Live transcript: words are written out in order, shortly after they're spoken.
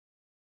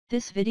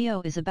This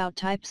video is about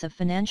types of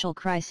financial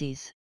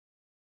crises.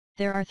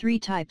 There are three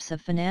types of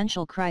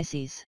financial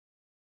crises.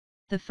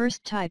 The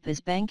first type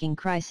is banking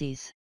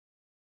crises.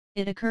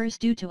 It occurs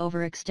due to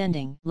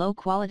overextending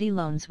low-quality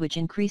loans, which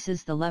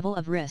increases the level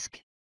of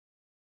risk.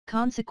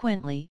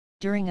 Consequently,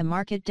 during a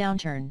market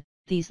downturn,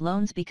 these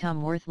loans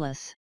become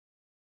worthless.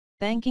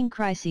 Banking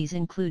crises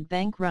include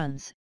bank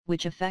runs,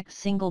 which affect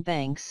single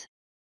banks.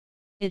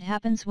 It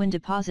happens when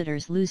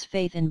depositors lose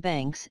faith in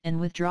banks and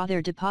withdraw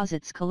their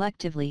deposits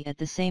collectively at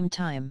the same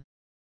time.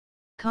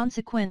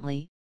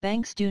 Consequently,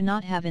 banks do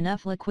not have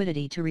enough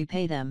liquidity to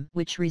repay them,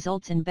 which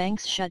results in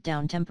banks shut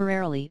down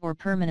temporarily or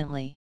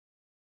permanently.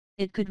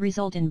 It could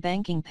result in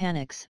banking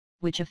panics,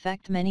 which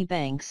affect many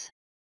banks.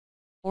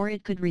 Or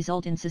it could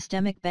result in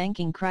systemic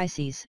banking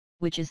crises,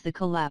 which is the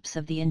collapse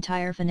of the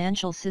entire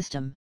financial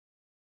system.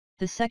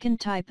 The second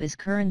type is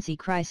currency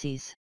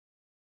crises.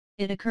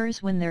 It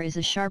occurs when there is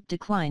a sharp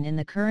decline in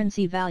the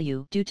currency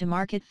value due to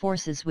market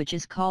forces, which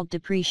is called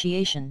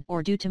depreciation,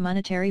 or due to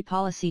monetary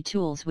policy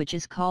tools, which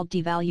is called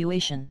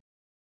devaluation.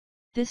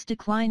 This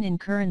decline in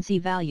currency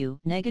value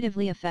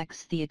negatively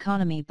affects the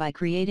economy by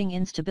creating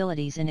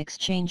instabilities in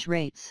exchange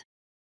rates.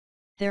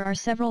 There are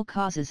several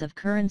causes of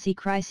currency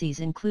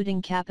crises,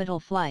 including capital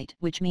flight,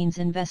 which means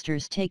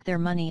investors take their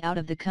money out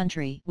of the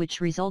country,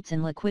 which results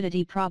in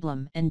liquidity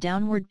problem and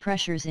downward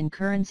pressures in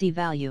currency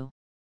value.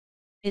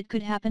 It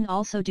could happen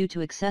also due to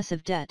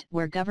excessive debt,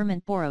 where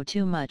government borrow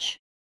too much.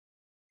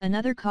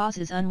 Another cause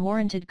is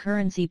unwarranted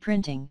currency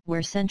printing,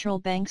 where central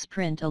banks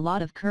print a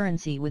lot of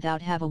currency without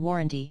have a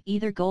warranty,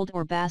 either gold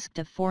or basket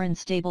of foreign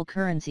stable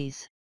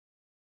currencies.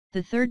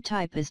 The third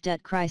type is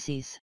debt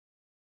crises.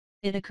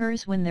 It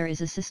occurs when there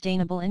is a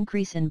sustainable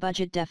increase in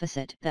budget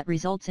deficit that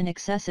results in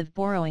excessive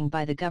borrowing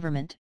by the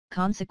government,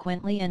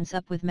 consequently ends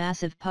up with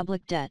massive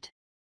public debt.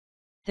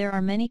 There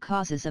are many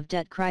causes of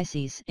debt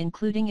crises,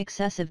 including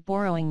excessive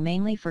borrowing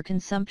mainly for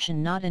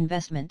consumption, not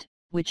investment,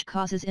 which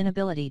causes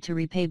inability to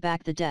repay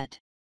back the debt.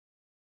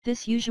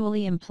 This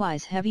usually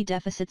implies heavy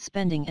deficit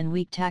spending and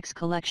weak tax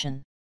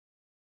collection.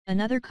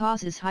 Another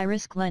cause is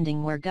high-risk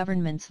lending, where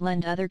governments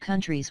lend other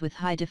countries with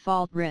high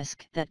default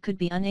risk that could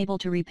be unable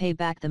to repay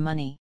back the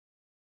money.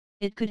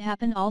 It could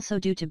happen also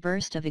due to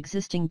burst of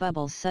existing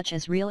bubbles such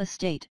as real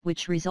estate,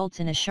 which results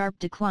in a sharp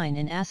decline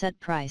in asset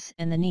price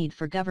and the need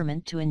for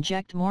government to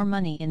inject more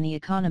money in the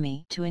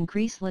economy to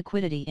increase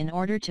liquidity in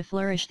order to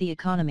flourish the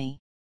economy.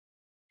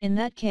 In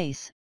that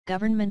case,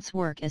 governments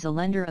work as a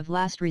lender of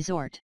last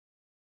resort.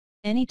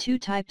 Any two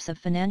types of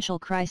financial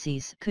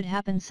crises could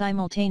happen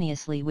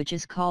simultaneously, which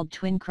is called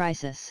twin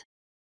crisis.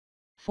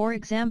 For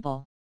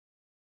example,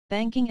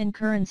 banking and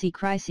currency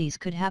crises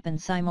could happen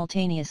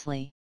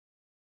simultaneously,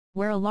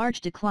 where a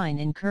large decline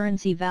in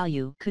currency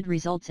value could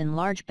result in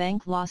large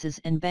bank losses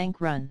and bank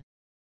run.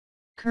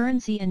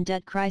 Currency and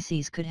debt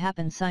crises could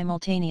happen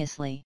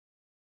simultaneously,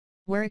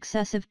 where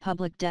excessive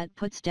public debt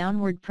puts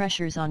downward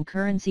pressures on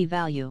currency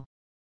value.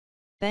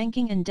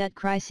 Banking and debt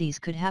crises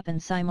could happen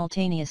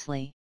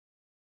simultaneously,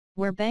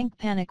 where bank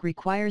panic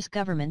requires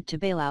government to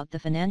bail out the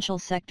financial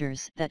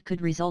sectors that could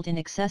result in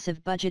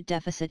excessive budget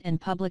deficit and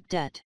public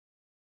debt.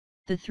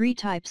 The three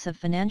types of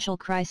financial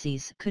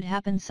crises could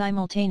happen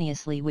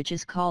simultaneously, which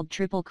is called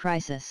triple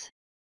crisis.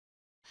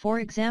 For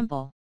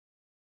example,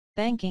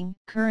 banking,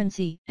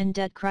 currency, and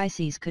debt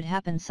crises could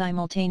happen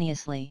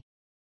simultaneously.